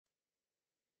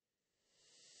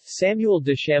Samuel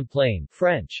de Champlain,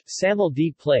 French, Samuel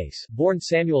D. Place, born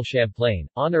Samuel Champlain,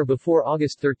 on or before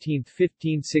August 13,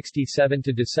 1567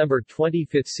 to December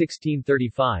 25,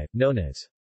 1635, known as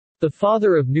the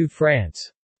Father of New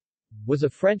France, was a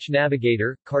French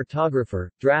navigator, cartographer,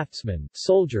 draftsman,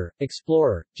 soldier,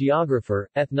 explorer, geographer,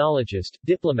 ethnologist,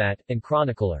 diplomat, and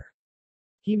chronicler.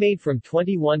 He made from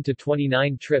 21 to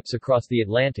 29 trips across the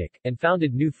Atlantic, and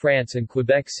founded New France and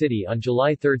Quebec City on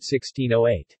July 3,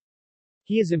 1608.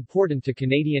 He is important to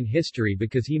Canadian history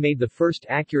because he made the first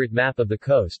accurate map of the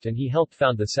coast and he helped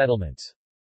found the settlements.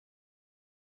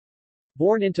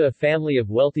 Born into a family of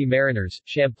wealthy mariners,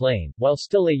 Champlain, while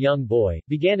still a young boy,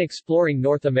 began exploring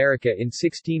North America in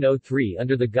 1603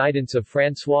 under the guidance of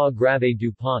François Gravé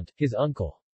du Pont, his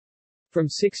uncle. From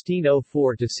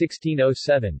 1604 to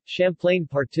 1607, Champlain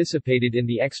participated in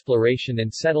the exploration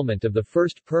and settlement of the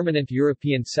first permanent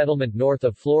European settlement north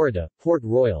of Florida, Port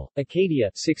Royal, Acadia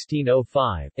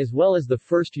 1605, as well as the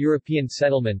first European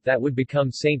settlement that would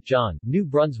become St. John, New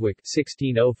Brunswick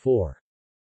 1604.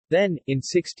 Then, in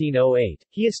 1608,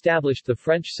 he established the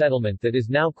French settlement that is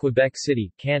now Quebec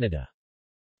City, Canada.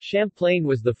 Champlain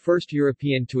was the first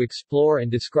European to explore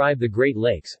and describe the Great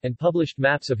Lakes, and published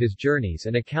maps of his journeys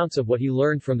and accounts of what he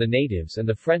learned from the natives and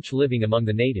the French living among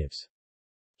the natives.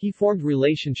 He formed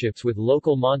relationships with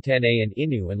local Montagnais and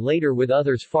Innu and later with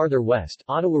others farther west,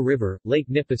 Ottawa River, Lake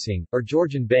Nipissing, or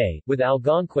Georgian Bay, with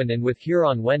Algonquin and with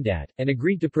Huron-Wendat, and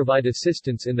agreed to provide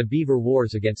assistance in the Beaver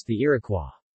Wars against the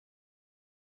Iroquois.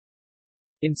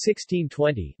 In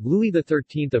 1620, Louis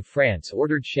XIII of France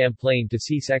ordered Champlain to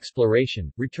cease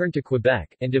exploration, return to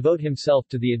Quebec, and devote himself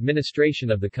to the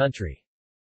administration of the country.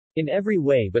 In every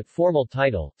way but formal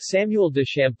title, Samuel de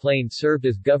Champlain served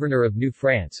as governor of New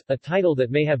France, a title that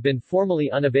may have been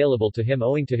formally unavailable to him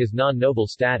owing to his non-noble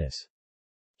status.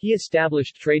 He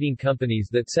established trading companies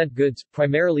that sent goods,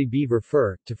 primarily beaver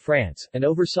fur, to France, and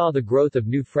oversaw the growth of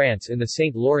New France in the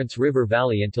St. Lawrence River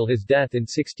Valley until his death in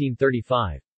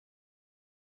 1635.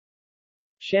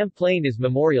 Champlain is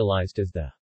memorialized as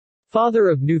the Father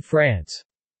of New France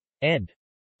and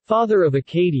Father of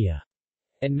Acadia,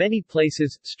 and many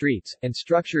places, streets, and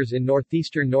structures in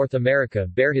northeastern North America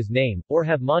bear his name, or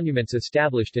have monuments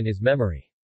established in his memory.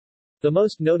 The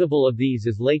most notable of these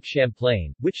is Lake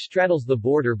Champlain, which straddles the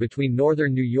border between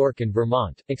northern New York and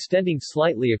Vermont, extending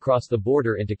slightly across the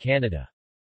border into Canada.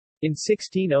 In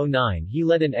 1609 he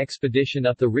led an expedition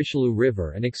up the Richelieu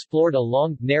River and explored a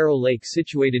long, narrow lake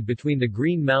situated between the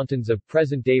Green Mountains of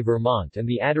present-day Vermont and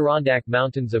the Adirondack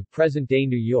Mountains of present-day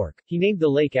New York. He named the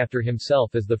lake after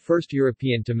himself as the first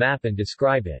European to map and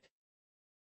describe it.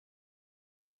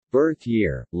 Birth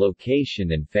year,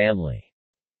 location and family.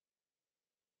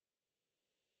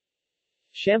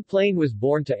 Champlain was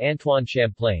born to Antoine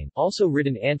Champlain, also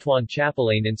written Antoine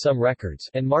Chapelain in some records,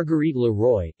 and Marguerite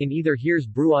Leroy, in either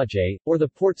Hers-Brouage, or the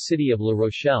port city of La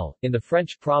Rochelle, in the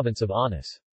French province of Aunis.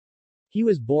 He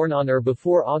was born on or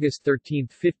before August 13,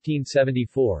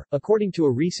 1574, according to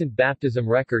a recent baptism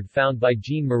record found by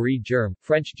Jean-Marie Germe,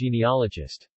 French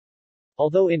genealogist.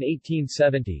 Although in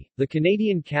 1870, the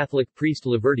Canadian Catholic priest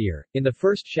Leverdier, in the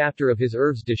first chapter of his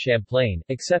Œuvres de Champlain,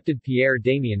 accepted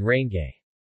Pierre-Damien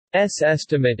Rengay's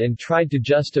estimate and tried to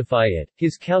justify it,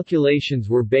 his calculations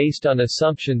were based on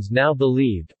assumptions now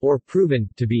believed, or proven,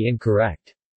 to be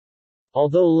incorrect.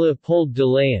 Although Léopold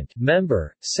Delayant,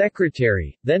 member,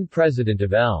 secretary, then president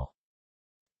of L.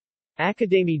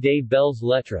 Académie des Belles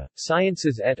Lettres,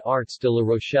 Sciences et Arts de La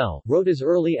Rochelle, wrote as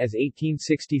early as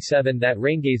 1867 that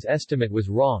Rengay's estimate was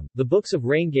wrong, the books of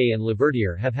Rengay and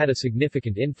Leverdier have had a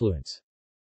significant influence.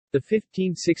 The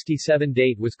 1567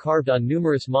 date was carved on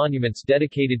numerous monuments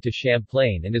dedicated to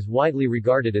Champlain and is widely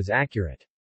regarded as accurate.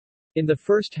 In the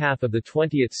first half of the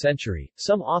 20th century,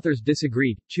 some authors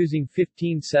disagreed, choosing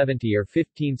 1570 or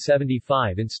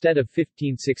 1575 instead of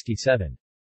 1567.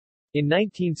 In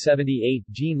 1978,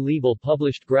 Jean Liebel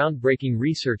published groundbreaking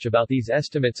research about these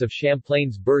estimates of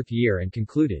Champlain's birth year and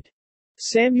concluded,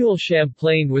 Samuel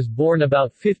Champlain was born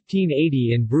about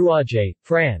 1580 in Brouage,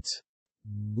 France.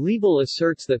 Liebel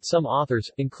asserts that some authors,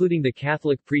 including the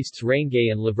Catholic priests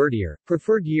Rengay and Leverdier,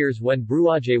 preferred years when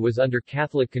Brouage was under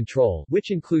Catholic control, which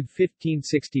include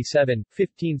 1567,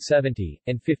 1570,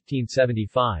 and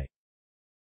 1575.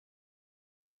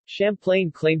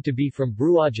 Champlain claimed to be from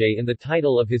Brouage in the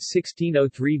title of his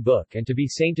 1603 book and to be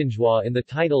Saintongeois in the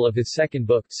title of his second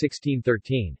book,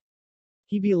 1613.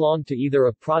 He belonged to either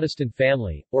a Protestant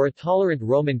family, or a tolerant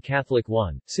Roman Catholic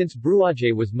one, since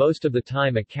Brouage was most of the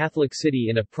time a Catholic city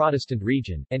in a Protestant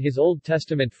region, and his Old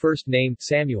Testament first name,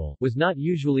 Samuel, was not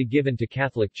usually given to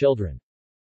Catholic children.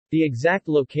 The exact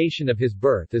location of his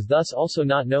birth is thus also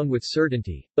not known with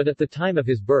certainty, but at the time of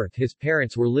his birth his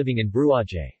parents were living in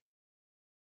Bruage.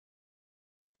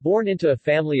 Born into a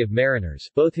family of mariners,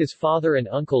 both his father and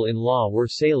uncle-in-law were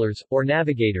sailors, or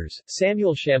navigators.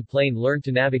 Samuel Champlain learned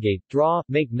to navigate, draw,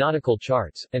 make nautical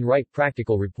charts, and write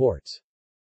practical reports.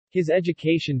 His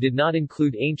education did not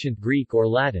include ancient Greek or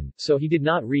Latin, so he did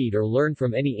not read or learn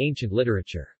from any ancient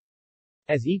literature.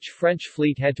 As each French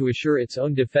fleet had to assure its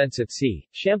own defense at sea,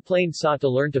 Champlain sought to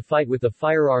learn to fight with the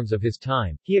firearms of his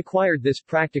time. He acquired this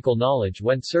practical knowledge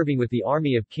when serving with the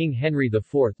army of King Henry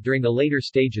IV during the later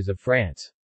stages of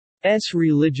France's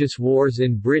religious wars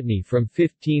in Brittany from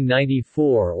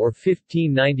 1594 or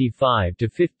 1595 to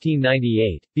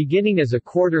 1598, beginning as a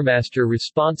quartermaster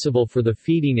responsible for the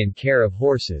feeding and care of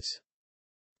horses.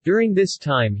 During this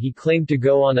time he claimed to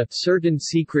go on a certain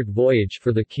secret voyage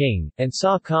for the king, and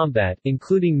saw combat,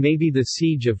 including maybe the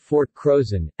siege of Fort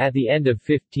Crozon, at the end of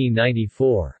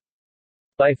 1594.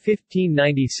 By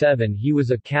 1597 he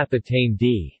was a capitaine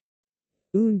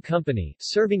d'une compagnie,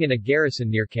 serving in a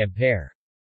garrison near Quimper.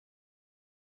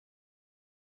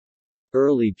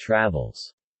 Early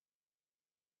travels.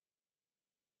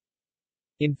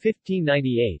 In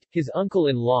 1598, his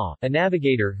uncle-in-law, a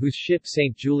navigator whose ship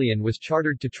St. Julien was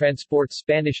chartered to transport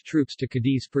Spanish troops to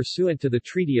Cadiz pursuant to the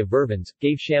Treaty of Vervins,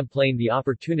 gave Champlain the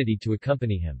opportunity to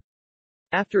accompany him.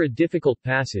 After a difficult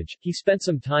passage, he spent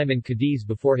some time in Cadiz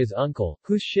before his uncle,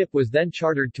 whose ship was then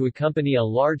chartered to accompany a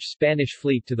large Spanish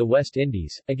fleet to the West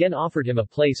Indies, again offered him a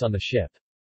place on the ship.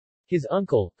 His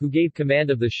uncle, who gave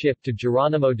command of the ship to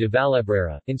Geronimo de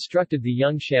Vallebrera, instructed the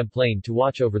young Champlain to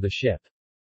watch over the ship.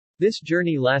 This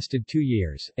journey lasted 2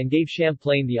 years, and gave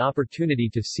Champlain the opportunity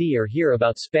to see or hear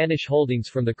about Spanish holdings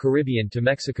from the Caribbean to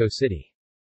Mexico City.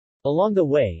 Along the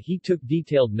way he took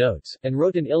detailed notes, and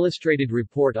wrote an illustrated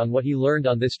report on what he learned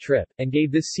on this trip, and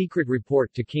gave this secret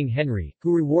report to King Henry,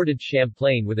 who rewarded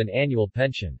Champlain with an annual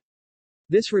pension.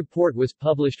 This report was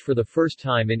published for the first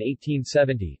time in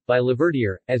 1870, by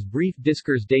Laverdiere, as Brief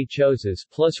Discours des choses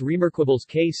plus remarquables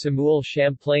que Samuel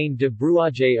Champlain de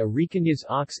Bruage a Reconnaissance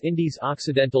aux Indies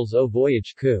Occidentales au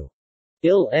voyage que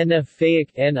il en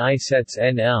fait ni sets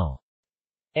nl.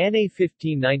 Année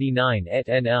 1599 et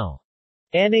nl.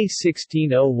 Année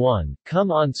 1601, come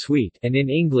ensuite, and in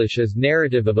English as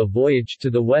Narrative of a Voyage to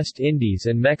the West Indies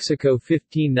and Mexico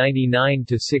 1599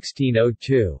 to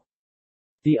 1602.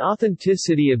 The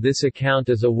authenticity of this account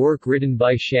as a work written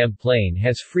by Champlain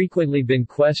has frequently been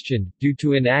questioned, due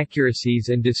to inaccuracies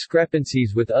and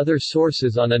discrepancies with other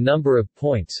sources on a number of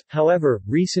points. However,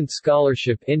 recent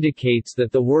scholarship indicates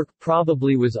that the work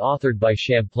probably was authored by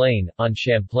Champlain. On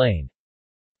Champlain's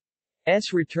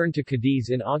return to Cadiz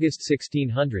in August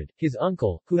 1600, his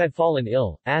uncle, who had fallen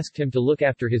ill, asked him to look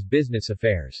after his business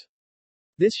affairs.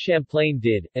 This Champlain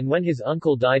did, and when his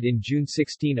uncle died in June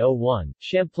 1601,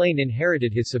 Champlain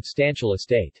inherited his substantial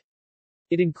estate.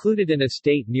 It included an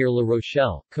estate near La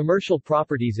Rochelle, commercial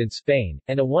properties in Spain,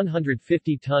 and a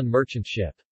 150-ton merchant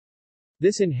ship.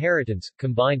 This inheritance,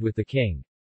 combined with the king's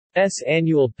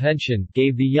annual pension,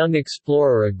 gave the young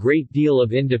explorer a great deal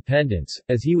of independence,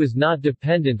 as he was not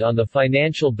dependent on the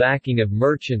financial backing of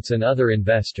merchants and other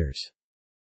investors.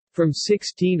 From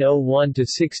 1601 to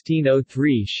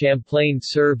 1603 Champlain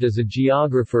served as a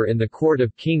geographer in the court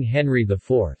of King Henry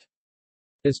IV.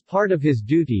 As part of his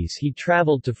duties he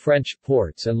traveled to French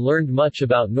ports and learned much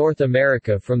about North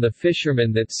America from the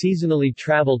fishermen that seasonally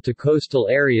traveled to coastal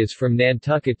areas from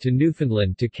Nantucket to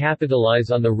Newfoundland to capitalize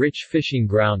on the rich fishing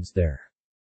grounds there.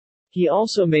 He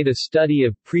also made a study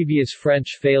of previous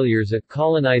French failures at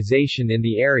colonization in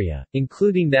the area,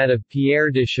 including that of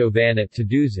Pierre de Chauvin at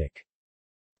Tadoussac.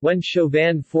 When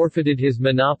Chauvin forfeited his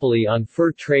monopoly on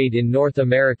fur trade in North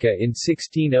America in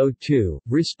 1602,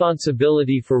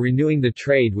 responsibility for renewing the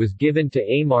trade was given to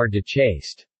Aymar de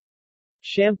Chaste.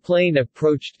 Champlain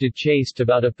approached de Chaste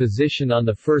about a position on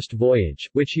the first voyage,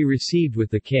 which he received with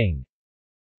the king's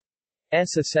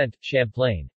assent.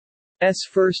 Champlain's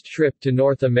first trip to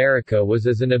North America was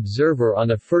as an observer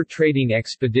on a fur trading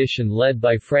expedition led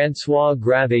by François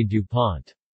Gravé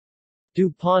Dupont.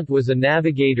 Dupont was a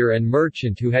navigator and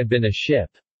merchant who had been a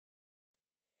ship's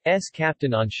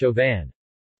captain on Chauvin's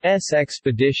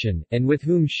expedition, and with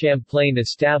whom Champlain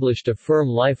established a firm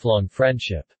lifelong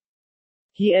friendship.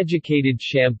 He educated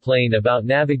Champlain about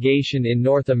navigation in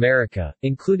North America,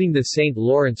 including the St.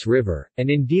 Lawrence River, and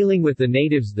in dealing with the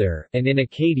natives there, and in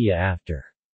Acadia after.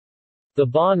 The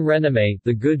Bon Renommée,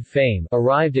 the Good Fame,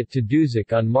 arrived at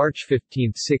Tadoussac on March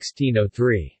 15,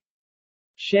 1603.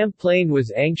 Champlain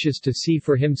was anxious to see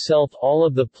for himself all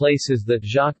of the places that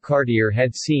Jacques Cartier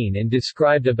had seen and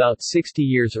described about 60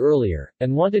 years earlier,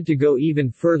 and wanted to go even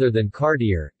further than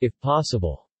Cartier, if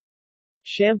possible.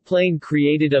 Champlain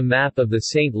created a map of the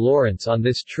St. Lawrence on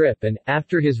this trip and,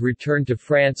 after his return to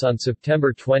France on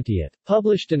September 20,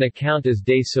 published an account as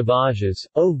Des Sauvages,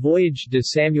 au voyage de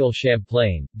Samuel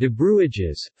Champlain, de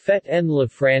Brouages, fait en la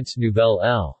France Nouvelle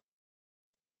L.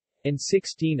 in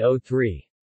 1603.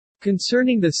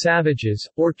 Concerning the Savages,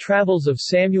 or Travels of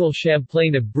Samuel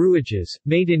Champlain of Brouages,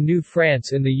 made in New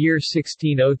France in the year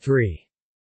 1603.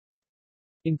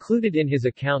 Included in his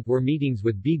account were meetings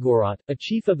with Bigourot, a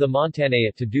chief of the Montagnais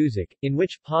at Tadoussac, in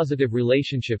which positive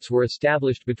relationships were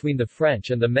established between the French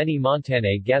and the many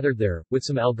Montagnais gathered there, with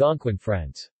some Algonquin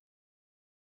friends.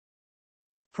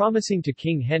 Promising to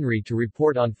King Henry to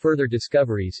report on further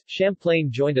discoveries,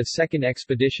 Champlain joined a second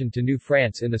expedition to New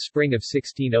France in the spring of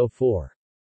 1604.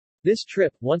 This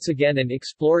trip, once again an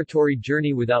exploratory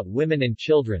journey without women and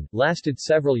children, lasted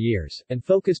several years, and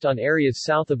focused on areas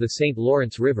south of the St.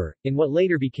 Lawrence River, in what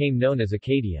later became known as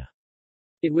Acadia.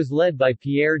 It was led by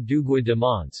Pierre Duguay de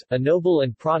Mons, a noble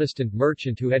and Protestant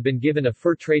merchant who had been given a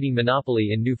fur trading monopoly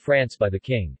in New France by the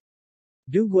king.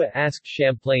 Duguay asked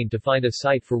Champlain to find a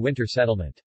site for winter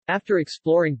settlement. After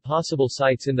exploring possible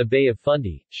sites in the Bay of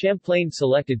Fundy, Champlain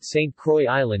selected St. Croix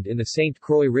Island in the St.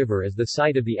 Croix River as the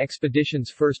site of the expedition's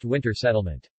first winter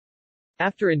settlement.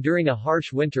 After enduring a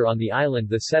harsh winter on the island,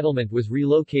 the settlement was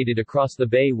relocated across the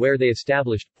bay where they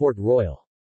established Port Royal.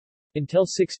 Until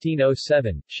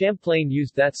 1607, Champlain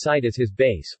used that site as his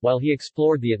base, while he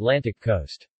explored the Atlantic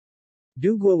coast.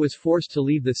 Duguay was forced to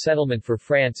leave the settlement for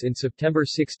France in September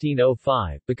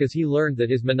 1605, because he learned that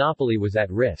his monopoly was at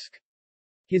risk.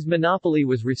 His monopoly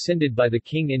was rescinded by the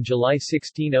king in July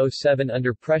 1607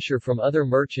 under pressure from other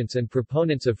merchants and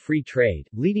proponents of free trade,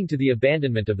 leading to the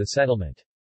abandonment of the settlement.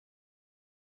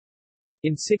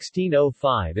 In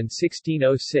 1605 and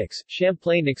 1606,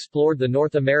 Champlain explored the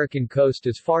North American coast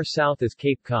as far south as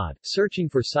Cape Cod, searching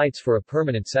for sites for a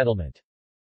permanent settlement.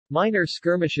 Minor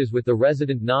skirmishes with the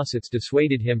resident Nausetts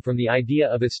dissuaded him from the idea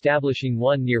of establishing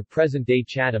one near present-day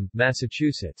Chatham,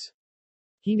 Massachusetts.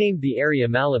 He named the area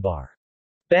Malabar.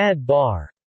 Bad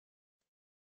Bar.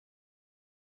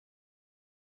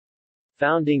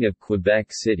 Founding of Quebec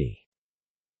City.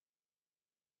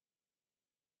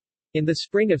 In the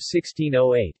spring of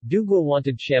 1608, Duguay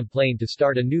wanted Champlain to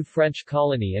start a new French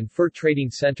colony and fur trading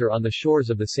center on the shores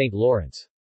of the St. Lawrence.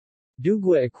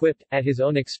 Duguay equipped, at his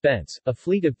own expense, a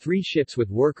fleet of 3 ships with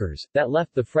workers, that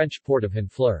left the French port of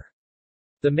Honfleur.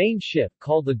 The main ship,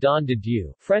 called the Don de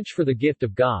Dieu, French for the gift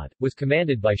of God, was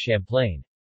commanded by Champlain.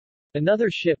 Another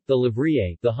ship, the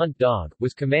Lévrier, the hunt dog,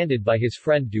 was commanded by his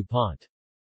friend Dupont.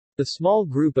 The small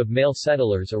group of male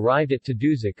settlers arrived at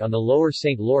Tadoussac on the lower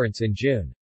St. Lawrence in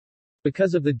June.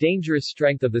 Because of the dangerous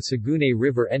strength of the Saguenay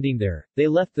River ending there, they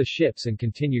left the ships and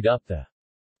continued up the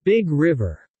Big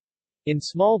River in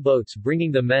small boats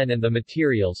bringing the men and the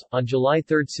materials. On July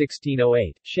 3,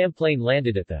 1608, Champlain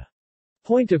landed at the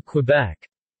Point of Quebec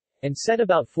and set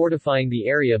about fortifying the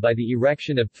area by the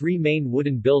erection of 3 main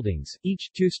wooden buildings, each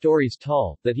 2 stories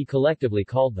tall, that he collectively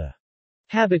called the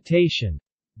habitation,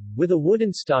 with a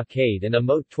wooden stockade and a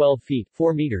moat 12 feet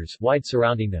 4 meters wide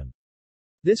surrounding them.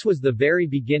 This was the very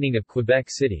beginning of Quebec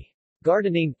City.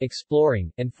 Gardening,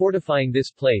 exploring, and fortifying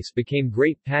this place became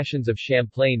great passions of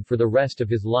Champlain for the rest of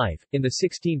his life. In the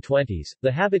 1620s,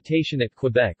 the habitation at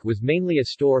Quebec was mainly a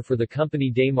store for the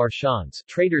Compagnie des Marchands,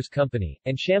 Traders Company,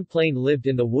 and Champlain lived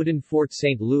in the wooden Fort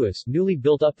St. Louis, newly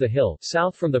built up the hill,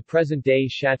 south from the present-day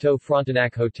Chateau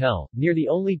Frontenac Hotel, near the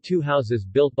only 2 houses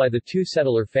built by the 2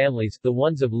 settler families, the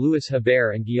ones of Louis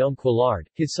Hebert and Guillaume Collard,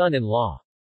 his son-in-law.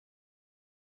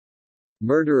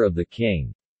 Murder of the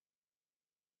king.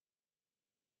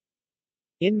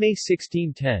 In May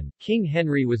 1610, King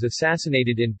Henry was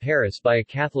assassinated in Paris by a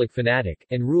Catholic fanatic,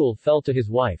 and rule fell to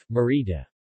his wife, Marie de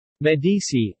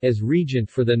Médicis, as regent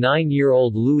for the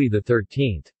 9-year-old Louis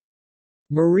XIII.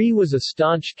 Marie was a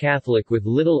staunch Catholic with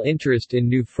little interest in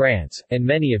New France, and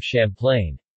many of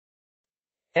Champlain's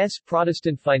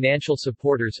Protestant financial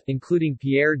supporters, including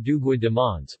Pierre Duguay de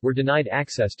Mons, were denied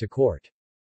access to court.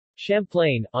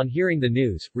 Champlain, on hearing the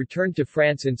news, returned to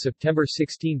France in September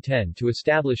 1610 to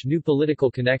establish new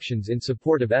political connections in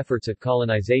support of efforts at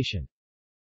colonization.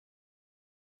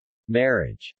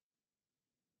 Marriage.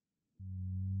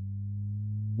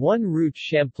 One route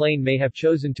Champlain may have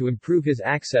chosen to improve his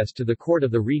access to the court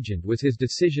of the regent was his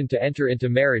decision to enter into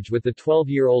marriage with the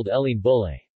 12-year-old Hélène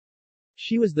Bollé.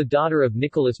 She was the daughter of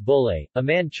Nicolas Bollé, a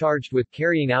man charged with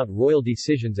carrying out royal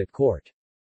decisions at court.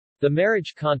 The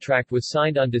marriage contract was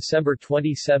signed on December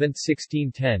 27,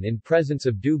 1610 in presence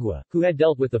of Dugua, who had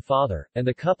dealt with the father, and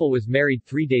the couple was married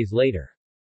 3 days later.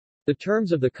 The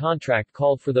terms of the contract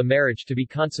called for the marriage to be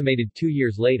consummated 2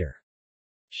 years later.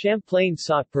 Champlain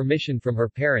sought permission from her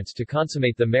parents to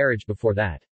consummate the marriage before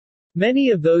that. Many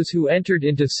of those who entered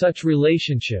into such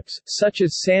relationships, such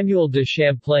as Samuel de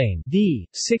Champlain d.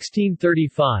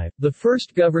 1635, the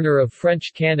first governor of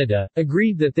French Canada,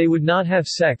 agreed that they would not have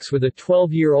sex with a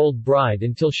 12-year-old bride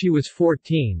until she was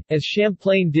 14, as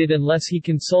Champlain did unless he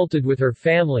consulted with her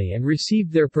family and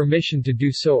received their permission to do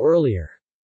so earlier.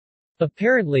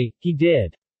 Apparently, he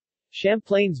did.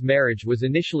 Champlain's marriage was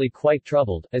initially quite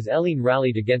troubled, as Hélène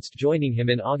rallied against joining him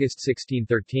in August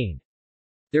 1613.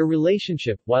 Their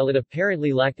relationship, while it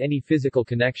apparently lacked any physical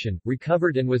connection,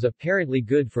 recovered and was apparently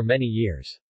good for many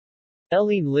years.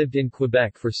 Hélène lived in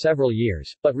Quebec for several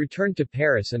years, but returned to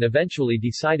Paris and eventually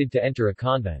decided to enter a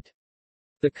convent.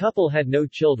 The couple had no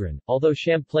children, although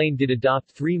Champlain did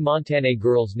adopt 3 Montagnais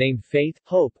girls named Faith,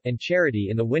 Hope, and Charity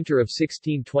in the winter of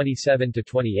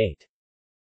 1627-28.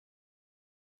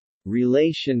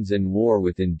 Relations and war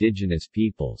with indigenous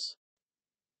peoples.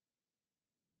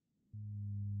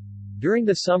 During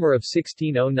the summer of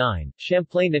 1609,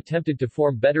 Champlain attempted to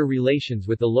form better relations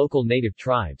with the local native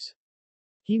tribes.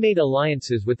 He made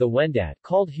alliances with the Wendat,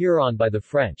 called Huron by the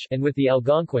French, and with the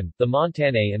Algonquin, the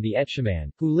Montagnais and the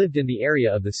Etchemin, who lived in the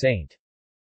area of the St.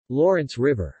 Lawrence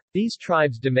River. These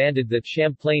tribes demanded that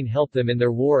Champlain help them in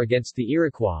their war against the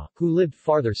Iroquois, who lived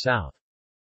farther south.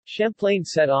 Champlain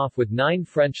set off with 9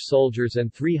 French soldiers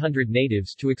and 300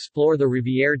 natives to explore the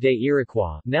Rivière des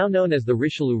Iroquois, now known as the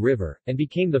Richelieu River, and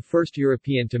became the first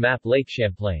European to map Lake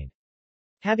Champlain.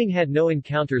 Having had no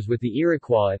encounters with the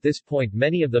Iroquois at this point,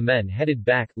 many of the men headed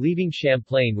back, leaving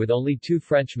Champlain with only 2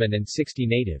 Frenchmen and 60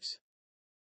 natives.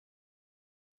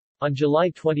 On July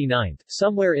 29,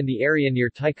 somewhere in the area near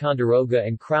Ticonderoga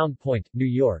and Crown Point, New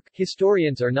York,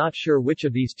 historians are not sure which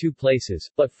of these 2 places,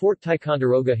 but Fort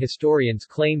Ticonderoga historians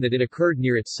claim that it occurred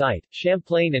near its site.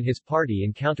 Champlain and his party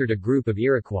encountered a group of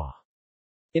Iroquois.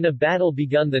 In a battle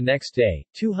begun the next day,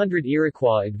 200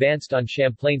 Iroquois advanced on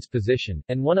Champlain's position,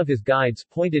 and one of his guides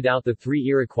pointed out the 3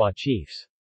 Iroquois chiefs.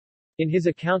 In his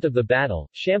account of the battle,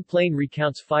 Champlain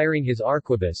recounts firing his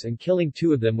arquebus and killing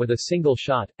 2 of them with a single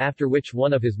shot, after which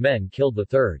one of his men killed the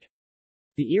third.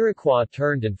 The Iroquois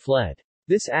turned and fled.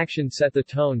 This action set the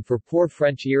tone for poor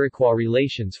French-Iroquois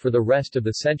relations for the rest of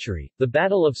the century. The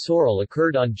Battle of Sorel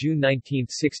occurred on June 19,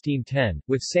 1610,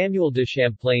 with Samuel de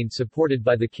Champlain supported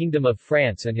by the Kingdom of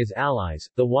France and his allies,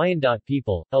 the Wyandot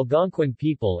people, Algonquin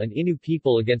people and Innu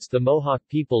people against the Mohawk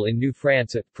people in New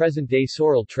France at present-day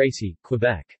Sorel-Tracy,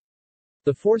 Quebec.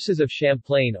 The forces of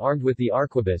Champlain armed with the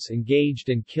arquebus engaged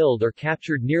and killed or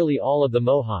captured nearly all of the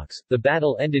Mohawks. The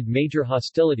battle ended major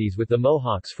hostilities with the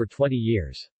Mohawks for 20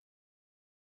 years.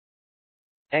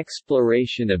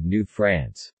 Exploration of New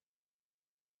France.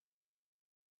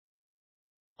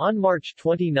 On March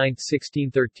 29,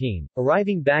 1613,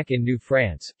 arriving back in New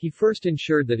France, he first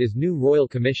ensured that his new royal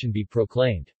commission be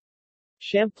proclaimed.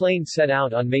 Champlain set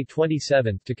out on May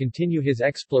 27 to continue his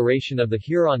exploration of the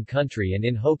Huron country and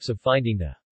in hopes of finding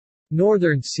the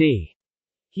Northern Sea.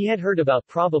 He had heard about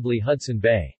probably Hudson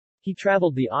Bay. He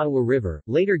traveled the Ottawa River,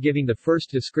 later giving the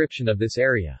first description of this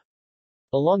area.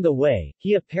 Along the way,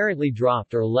 he apparently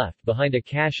dropped or left behind a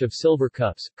cache of silver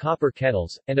cups, copper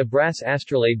kettles, and a brass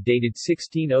astrolabe dated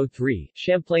 1603,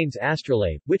 Champlain's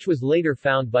astrolabe, which was later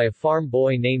found by a farm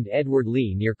boy named Edward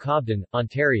Lee near Cobden,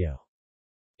 Ontario.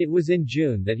 It was in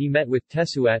June that he met with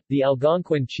Tesuat, the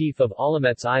Algonquin chief of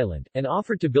Alamets Island, and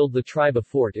offered to build the tribe a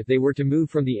fort if they were to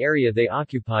move from the area they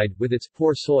occupied, with its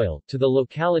poor soil, to the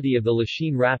locality of the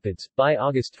Lachine Rapids. By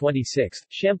August 26,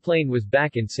 Champlain was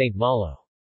back in St. Malo.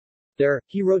 There,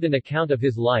 he wrote an account of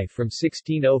his life from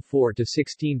 1604 to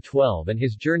 1612 and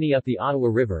his journey up the Ottawa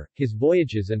River, his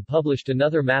voyages, and published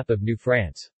another map of New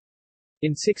France.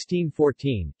 In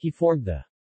 1614, he formed the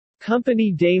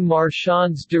Compagnie des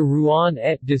Marchands de Rouen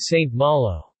et de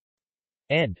Saint-Malo,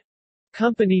 and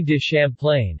Compagnie de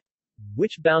Champlain,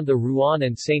 which bound the Rouen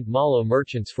and Saint-Malo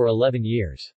merchants for 11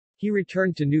 years. He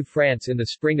returned to New France in the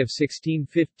spring of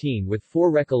 1615 with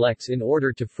 4 recollects in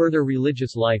order to further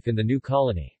religious life in the new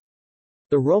colony.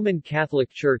 The Roman Catholic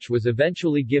Church was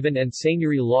eventually given and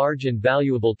seigneury large and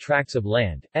valuable tracts of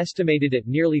land, estimated at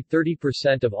nearly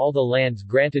 30% of all the lands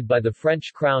granted by the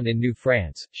French crown in New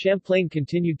France. Champlain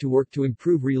continued to work to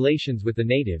improve relations with the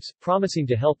natives, promising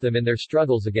to help them in their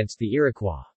struggles against the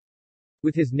Iroquois.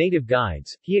 With his native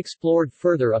guides, he explored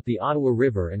further up the Ottawa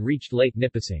River and reached Lake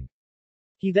Nipissing.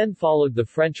 He then followed the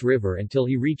French River until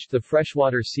he reached the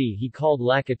freshwater sea he called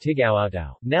Lac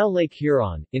Atigaoutao, now Lake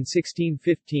Huron. In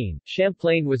 1615,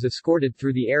 Champlain was escorted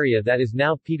through the area that is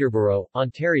now Peterborough,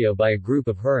 Ontario by a group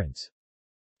of Hurons.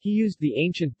 He used the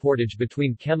ancient portage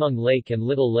between Kemung Lake and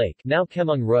Little Lake, now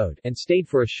Kemung Road, and stayed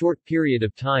for a short period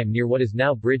of time near what is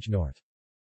now Bridgenorth.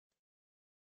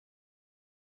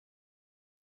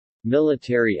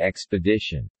 Military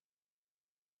expedition.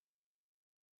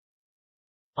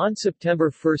 On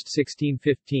September 1,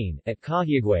 1615, at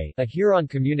Kahiagway, a Huron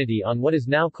community on what is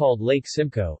now called Lake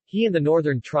Simcoe, he and the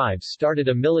northern tribes started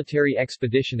a military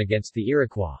expedition against the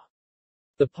Iroquois.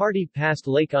 The party passed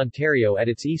Lake Ontario at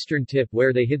its eastern tip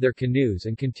where they hid their canoes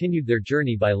and continued their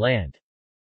journey by land.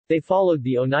 They followed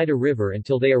the Oneida River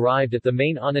until they arrived at the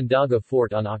main Onondaga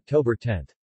fort on October 10.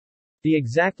 The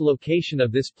exact location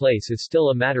of this place is still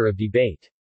a matter of debate.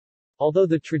 Although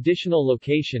the traditional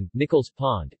location, Nichols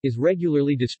Pond, is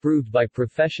regularly disproved by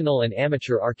professional and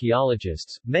amateur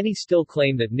archaeologists, many still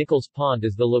claim that Nichols Pond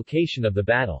is the location of the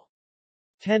battle.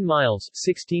 10 miles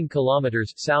 16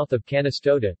 kilometers south of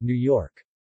Canastota, New York.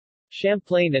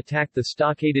 Champlain attacked the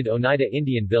stockaded Oneida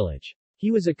Indian village.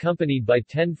 He was accompanied by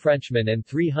 10 Frenchmen and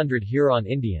 300 Huron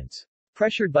Indians.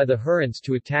 Pressured by the Hurons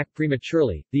to attack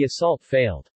prematurely, the assault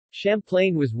failed.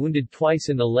 Champlain was wounded twice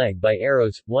in the leg by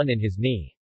arrows, one in his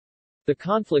knee. The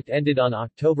conflict ended on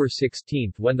October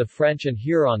 16 when the French and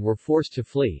Huron were forced to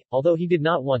flee. Although he did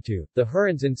not want to, the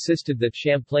Hurons insisted that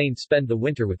Champlain spend the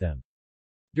winter with them.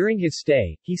 During his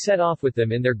stay, he set off with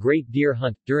them in their great deer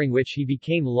hunt, during which he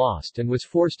became lost and was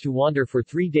forced to wander for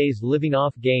 3 days living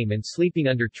off game and sleeping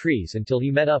under trees until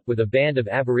he met up with a band of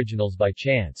aboriginals by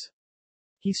chance.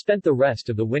 He spent the rest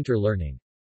of the winter learning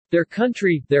their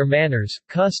country, their manners,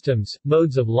 customs,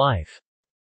 modes of life.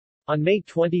 On May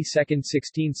 22,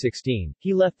 1616,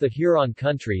 he left the Huron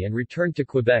country and returned to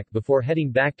Quebec before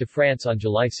heading back to France on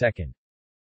July 2.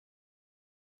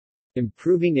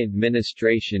 Improving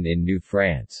administration in New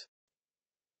France.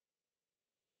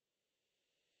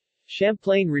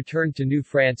 Champlain returned to New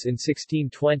France in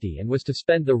 1620 and was to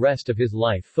spend the rest of his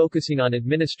life focusing on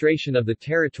administration of the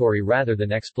territory rather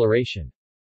than exploration.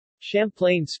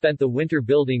 Champlain spent the winter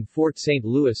building Fort St.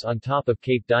 Louis on top of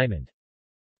Cape Diamond.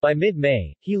 By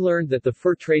mid-May, he learned that the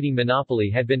fur trading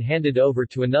monopoly had been handed over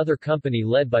to another company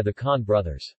led by the Conn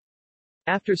brothers.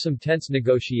 After some tense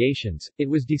negotiations, it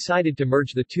was decided to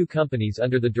merge the two companies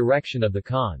under the direction of the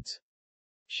Conns.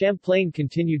 Champlain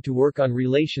continued to work on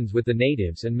relations with the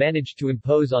natives and managed to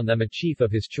impose on them a chief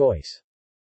of his choice.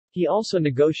 He also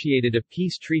negotiated a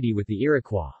peace treaty with the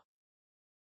Iroquois.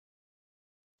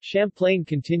 Champlain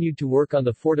continued to work on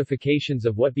the fortifications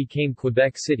of what became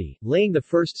Quebec City, laying the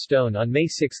first stone on May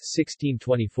 6,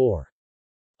 1624.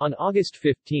 On August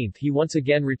 15 he once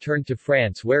again returned to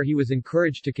France where he was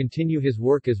encouraged to continue his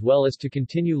work as well as to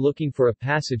continue looking for a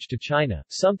passage to China,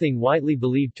 something widely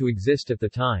believed to exist at the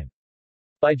time.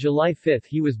 By July 5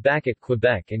 he was back at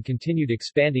Quebec and continued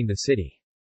expanding the city.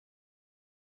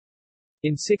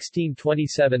 In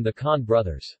 1627 the Conn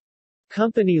brothers'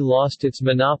 company lost its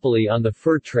monopoly on the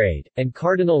fur trade, and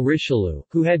Cardinal Richelieu,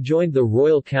 who had joined the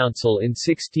Royal Council in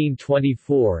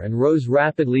 1624 and rose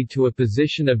rapidly to a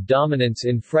position of dominance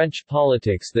in French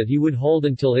politics that he would hold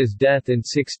until his death in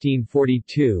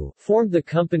 1642, formed the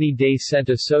Compagnie des Cent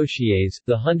Associés,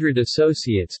 the 100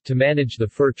 Associates, to manage the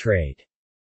fur trade.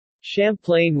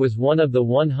 Champlain was one of the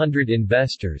 100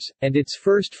 investors, and its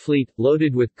first fleet,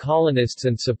 loaded with colonists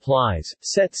and supplies,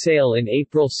 set sail in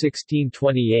April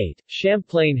 1628.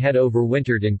 Champlain had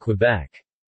overwintered in Quebec.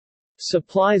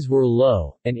 Supplies were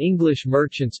low, and English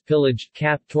merchants pillaged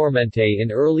Cap Tourmente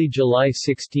in early July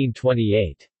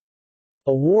 1628.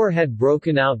 A war had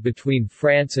broken out between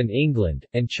France and England,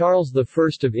 and Charles I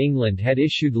of England had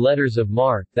issued letters of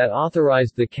marque that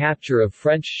authorized the capture of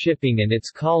French shipping and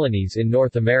its colonies in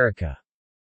North America.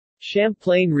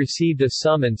 Champlain received a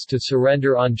summons to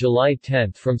surrender on July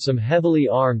 10 from some heavily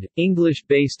armed,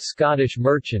 English-based Scottish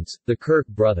merchants, the Kirk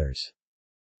brothers.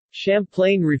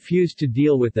 Champlain refused to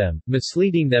deal with them,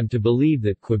 misleading them to believe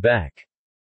that Quebec's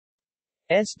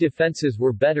defenses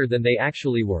were better than they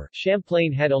actually were.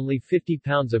 Champlain had only 50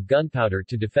 pounds of gunpowder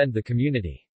to defend the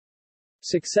community.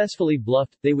 Successfully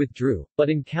bluffed, they withdrew, but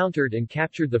encountered and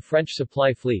captured the French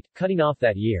supply fleet, cutting off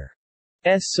that year's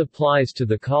supplies to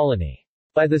the colony.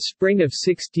 By the spring of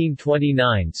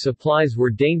 1629 supplies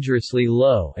were dangerously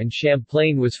low and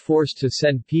Champlain was forced to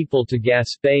send people to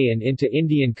Gaspé and into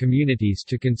Indian communities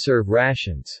to conserve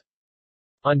rations.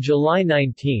 On July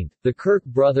 19, the Kirk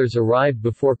brothers arrived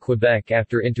before Quebec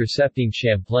after intercepting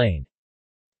Champlain's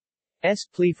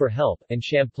plea for help, and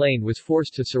Champlain was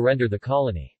forced to surrender the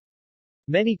colony.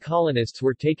 Many colonists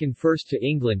were taken first to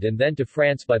England and then to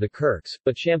France by the Kirkes,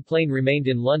 but Champlain remained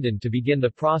in London to begin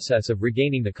the process of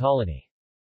regaining the colony.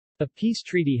 A peace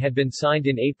treaty had been signed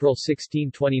in April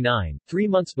 1629, 3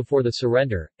 months before the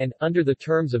surrender, and, under the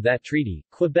terms of that treaty,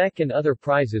 Quebec and other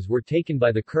prizes were taken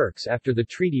by the Kirkes after the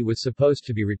treaty was supposed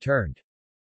to be returned.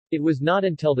 It was not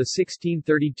until the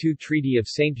 1632 Treaty of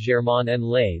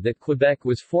Saint-Germain-en-Laye that Quebec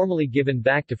was formally given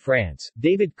back to France.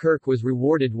 David Kirke was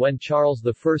rewarded when Charles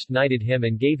I knighted him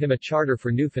and gave him a charter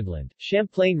for Newfoundland.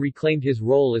 Champlain reclaimed his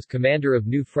role as commander of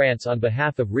New France on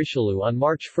behalf of Richelieu on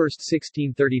March 1,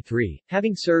 1633,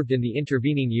 having served in the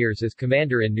intervening years as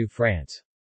commander in New France.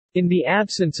 In the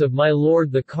absence of my lord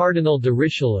the Cardinal de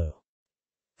Richelieu,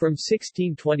 from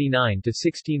 1629 to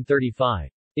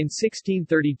 1635. In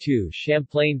 1632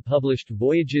 Champlain published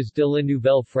Voyages de la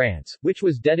Nouvelle France, which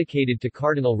was dedicated to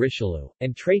Cardinal Richelieu,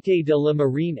 and Traité de la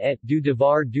Marine et du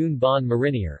devoir d'un bon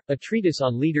marinier, a treatise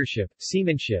on leadership,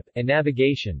 seamanship, and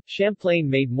navigation. Champlain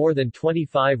made more than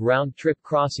 25 round-trip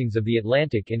crossings of the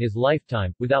Atlantic in his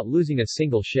lifetime, without losing a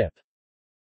single ship.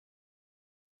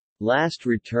 Last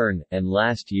return, and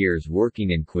last years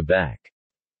working in Quebec.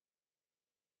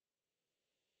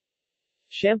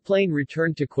 Champlain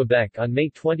returned to Quebec on May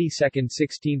 22,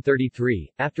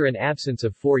 1633, after an absence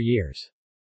of 4 years.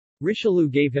 Richelieu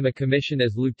gave him a commission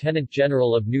as Lieutenant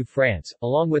General of New France,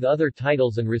 along with other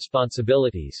titles and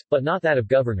responsibilities, but not that of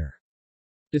governor.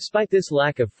 Despite this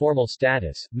lack of formal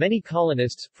status, many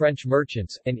colonists, French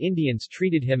merchants, and Indians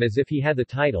treated him as if he had the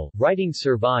title. Writings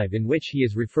survive in which he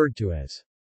is referred to as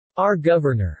our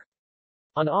governor.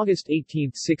 On August 18,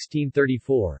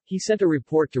 1634, he sent a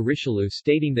report to Richelieu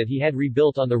stating that he had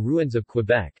rebuilt on the ruins of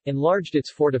Quebec, enlarged its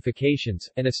fortifications,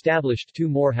 and established 2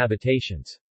 more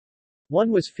habitations.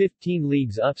 One was 15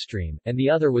 leagues upstream, and the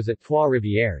other was at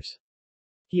Trois-Rivières.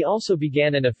 He also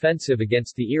began an offensive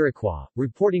against the Iroquois,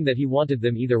 reporting that he wanted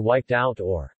them either wiped out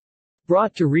or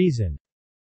brought to reason.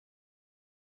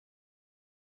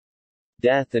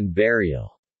 Death and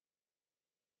burial.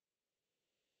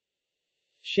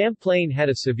 Champlain had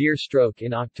a severe stroke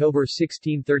in October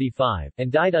 1635,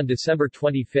 and died on December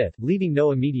 25, leaving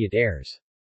no immediate heirs.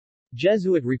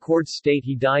 Jesuit records state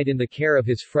he died in the care of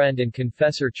his friend and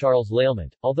confessor Charles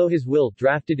Lalemant, although his will,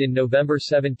 drafted in November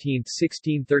 17,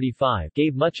 1635,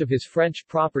 gave much of his French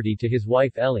property to his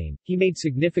wife Hélène. He made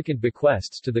significant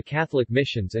bequests to the Catholic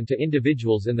missions and to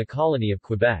individuals in the colony of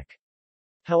Quebec.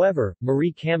 However,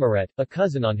 Marie Cameret, a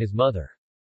cousin on his mother's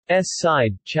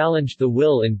side, challenged the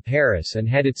will in Paris and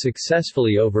had it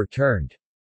successfully overturned.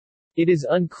 It is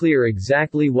unclear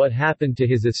exactly what happened to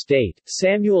his estate.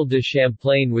 Samuel de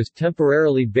Champlain was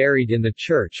temporarily buried in the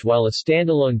church while a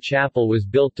standalone chapel was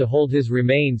built to hold his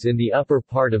remains in the upper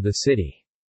part of the city.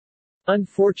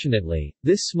 Unfortunately,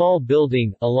 this small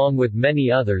building, along with many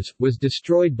others, was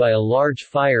destroyed by a large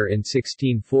fire in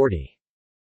 1640.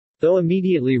 Though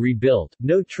immediately rebuilt,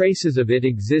 no traces of it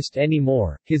exist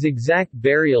anymore. His exact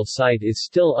burial site is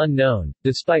still unknown,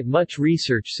 despite much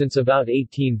research since about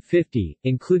 1850,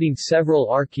 including several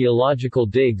archaeological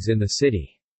digs in the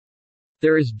city.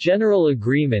 There is general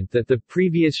agreement that the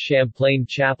previous Champlain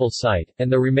Chapel site,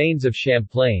 and the remains of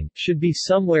Champlain, should be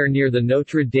somewhere near the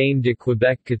Notre Dame de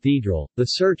Quebec Cathedral. The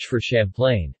search for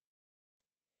Champlain's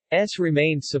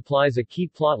remains supplies a key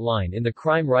plot line in the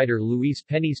crime writer Louise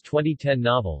Penny's 2010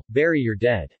 novel, Bury Your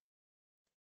Dead.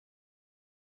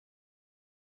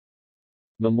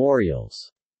 Memorials.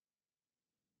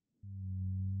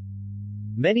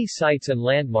 Many sites and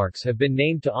landmarks have been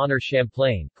named to honor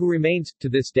Champlain, who remains, to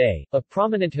this day, a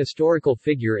prominent historical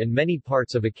figure in many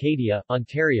parts of Acadia,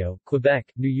 Ontario, Quebec,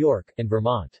 New York, and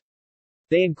Vermont.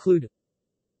 They include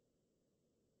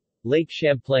Lake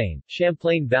Champlain,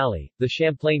 Champlain Valley, the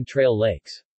Champlain Trail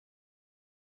Lakes.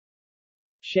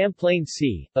 Champlain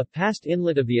Sea, a past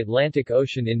inlet of the Atlantic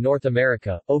Ocean in North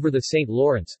America, over the St.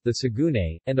 Lawrence, the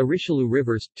Saguenay, and the Richelieu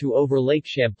Rivers, to over Lake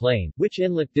Champlain, which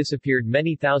inlet disappeared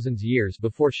many thousands years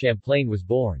before Champlain was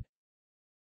born.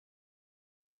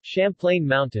 Champlain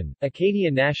Mountain,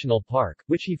 Acadia National Park,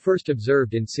 which he first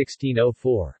observed in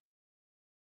 1604.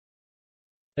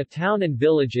 A town and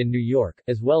village in New York,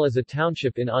 as well as a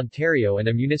township in Ontario and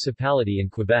a municipality in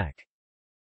Quebec.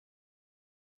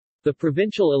 The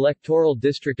provincial electoral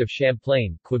district of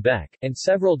Champlain, Quebec, and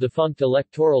several defunct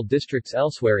electoral districts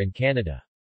elsewhere in Canada.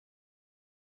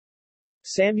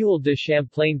 Samuel de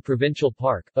Champlain Provincial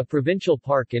Park, a provincial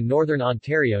park in northern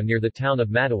Ontario near the town of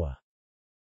Mattawa.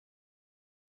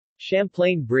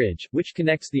 Champlain Bridge, which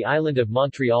connects the island of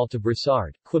Montreal to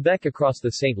Brossard, Quebec across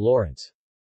the St. Lawrence.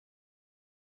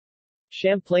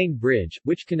 Champlain Bridge,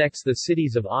 which connects the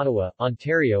cities of Ottawa,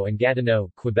 Ontario and Gatineau,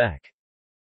 Quebec.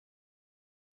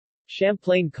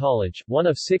 Champlain College, one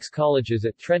of 6 colleges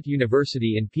at Trent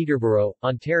University in Peterborough,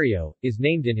 Ontario, is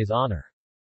named in his honor.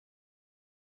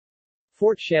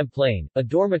 Fort Champlain, a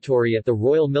dormitory at the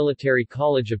Royal Military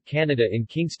College of Canada in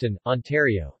Kingston,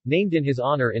 Ontario, named in his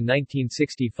honor in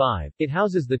 1965, it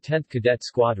houses the 10th Cadet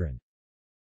Squadron.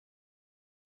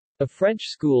 A French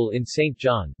school in St.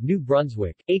 John, New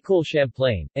Brunswick, École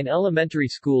Champlain, an elementary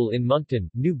school in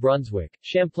Moncton, New Brunswick,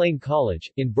 Champlain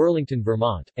College, in Burlington,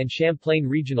 Vermont, and Champlain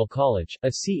Regional College, a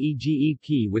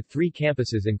CEGEP with 3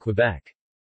 campuses in Quebec.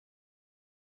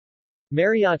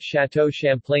 Marriott Chateau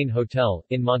Champlain Hotel,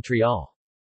 in Montreal.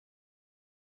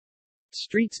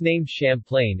 Streets named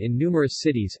Champlain in numerous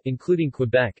cities, including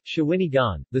Quebec,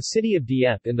 Shawinigan, the city of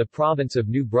Dieppe in the province of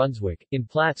New Brunswick, in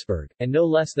Plattsburgh, and no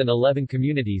less than 11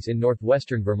 communities in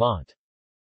northwestern Vermont.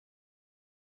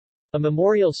 A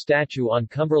memorial statue on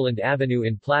Cumberland Avenue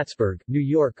in Plattsburgh, New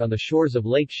York on the shores of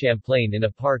Lake Champlain in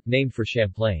a park named for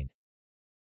Champlain.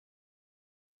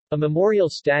 A memorial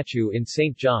statue in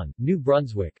St. John, New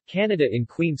Brunswick, Canada in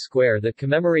Queen Square that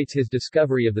commemorates his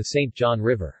discovery of the St. John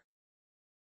River.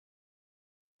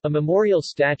 A memorial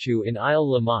statue in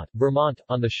Isle-la-Motte, Vermont,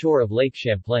 on the shore of Lake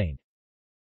Champlain.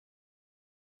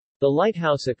 The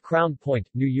lighthouse at Crown Point,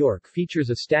 New York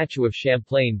features a statue of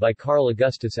Champlain by Carl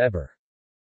Augustus Eber.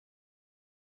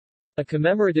 A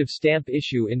commemorative stamp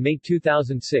issue in May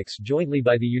 2006 jointly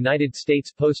by the United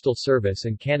States Postal Service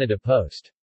and Canada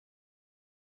Post.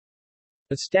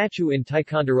 A statue in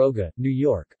Ticonderoga, New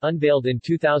York, unveiled in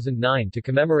 2009 to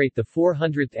commemorate the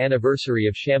 400th anniversary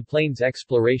of Champlain's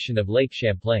exploration of Lake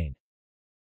Champlain.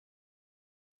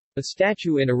 A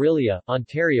statue in Orillia,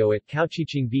 Ontario at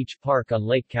Couchiching Beach Park on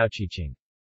Lake Couchiching.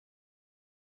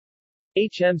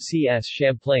 HMCS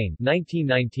Champlain,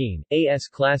 1919,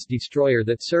 AS-class destroyer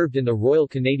that served in the Royal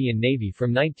Canadian Navy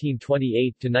from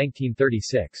 1928 to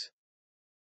 1936.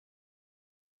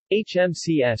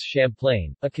 HMCS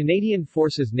Champlain, a Canadian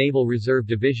Forces Naval Reserve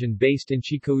Division based in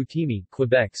Chicoutimi,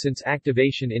 Quebec since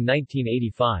activation in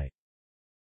 1985.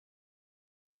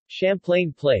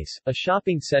 Champlain Place, a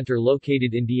shopping centre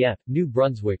located in Dieppe, New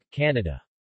Brunswick, Canada.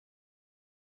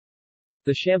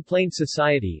 The Champlain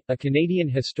Society, a Canadian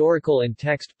historical and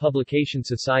text publication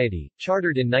society,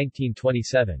 chartered in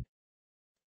 1927.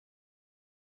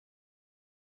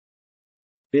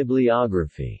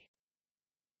 Bibliography.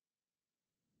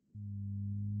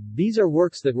 These are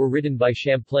works that were written by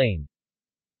Champlain.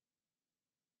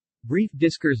 Brief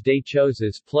discours des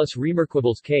choses plus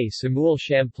remarquables que Samuel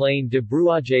Champlain de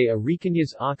Brouage à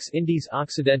Ricaignes aux Indies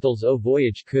Occidentales au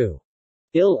voyage que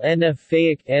il en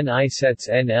fait ni sets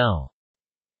nl.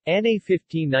 Année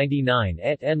 1599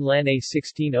 et en l'année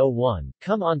 1601,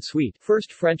 Come ensuite,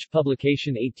 first French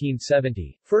publication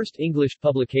 1870, first English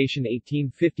publication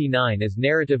 1859 as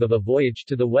narrative of a voyage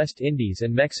to the West Indies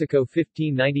and Mexico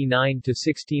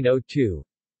 1599-1602.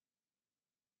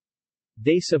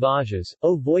 Des Sauvages,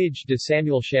 au voyage de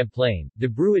Samuel Champlain, de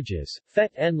Brouages,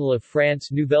 Fête en la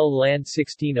France Nouvelle Land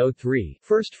 1603,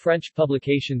 first French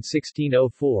publication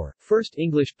 1604, first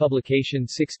English publication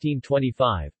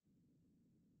 1625.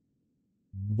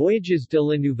 Voyages de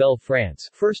la Nouvelle France,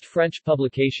 first French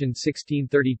publication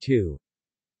 1632.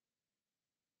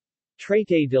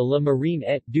 Traité de la marine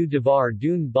et du devoir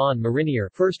d'une bonne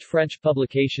marinière, first French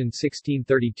publication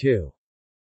 1632.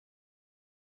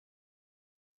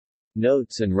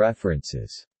 Notes and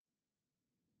references.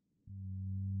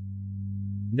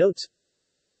 Notes.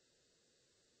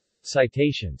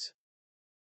 Citations.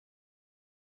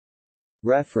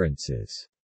 References.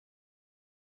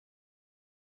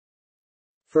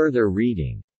 Further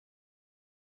reading.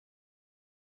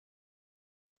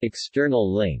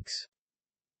 External links.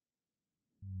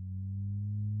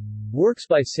 Works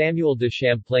by Samuel de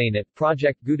Champlain at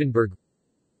Project Gutenberg.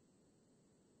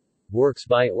 Works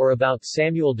by or about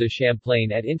Samuel de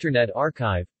Champlain at Internet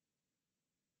Archive.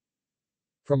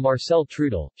 From Marcel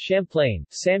Trudel, Champlain,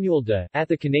 Samuel de, at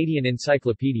the Canadian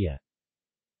Encyclopedia.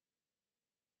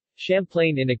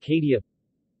 Champlain in Acadia.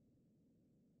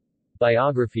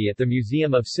 Biography at the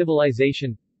Museum of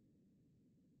Civilization.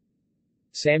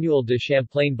 Samuel de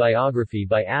Champlain biography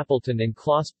by Appleton and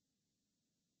Kloss.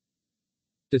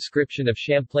 Description of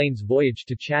Champlain's voyage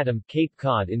to Chatham, Cape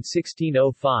Cod in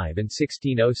 1605 and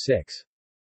 1606.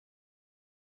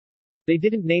 They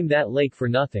didn't name that lake for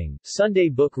nothing. Sunday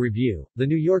Book Review, The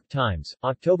New York Times,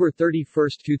 October 31,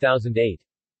 2008.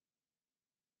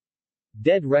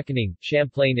 Dead Reckoning,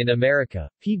 Champlain in America,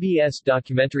 PBS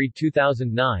Documentary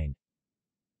 2009.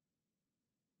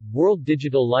 World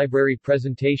Digital Library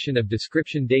Presentation of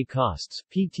Description des Costs,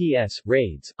 PTS,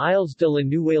 Raids, Isles de la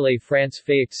Nouvelle France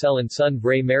fait excellent sun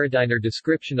vrai maritime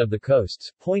description of the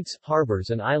coasts, points,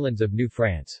 harbors and islands of New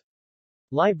France.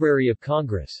 Library of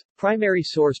Congress. Primary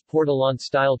source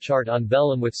Portalon-style chart on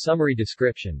vellum with summary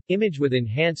description, image with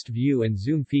enhanced view and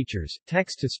zoom features,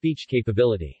 text-to-speech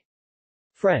capability.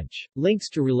 French. Links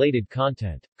to related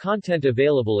content. Content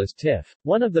available as TIFF.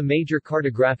 One of the major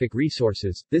cartographic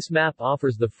resources, this map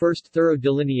offers the first thorough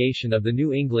delineation of the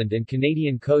New England and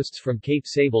Canadian coasts from Cape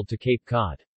Sable to Cape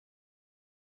Cod.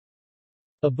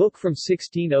 A book from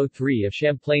 1603 of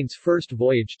Champlain's first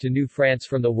voyage to New France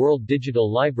from the World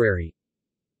Digital Library.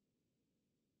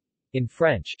 In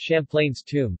French, Champlain's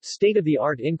Tomb,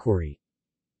 State-of-the-Art Inquiry.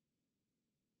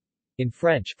 In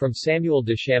French, from Samuel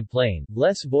de Champlain,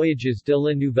 Les Voyages de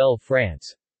la Nouvelle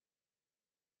France.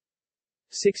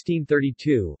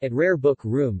 1632, at Rare Book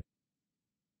Room.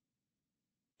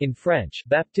 In French,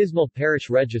 Baptismal Parish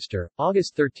Register,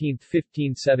 August 13,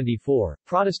 1574,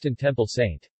 Protestant Temple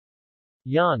St.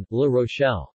 Jean, La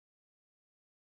Rochelle.